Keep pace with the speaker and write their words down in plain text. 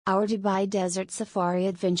Our Dubai Desert Safari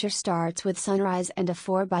adventure starts with sunrise and a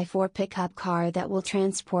 4x4 pickup car that will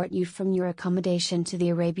transport you from your accommodation to the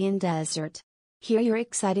Arabian Desert. Here your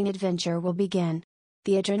exciting adventure will begin.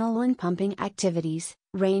 The adrenaline-pumping activities,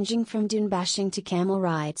 ranging from dune bashing to camel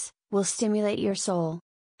rides, will stimulate your soul.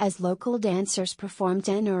 As local dancers perform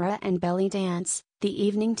tanura and belly dance, the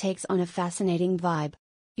evening takes on a fascinating vibe.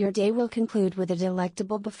 Your day will conclude with a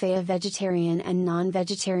delectable buffet of vegetarian and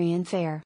non-vegetarian fare.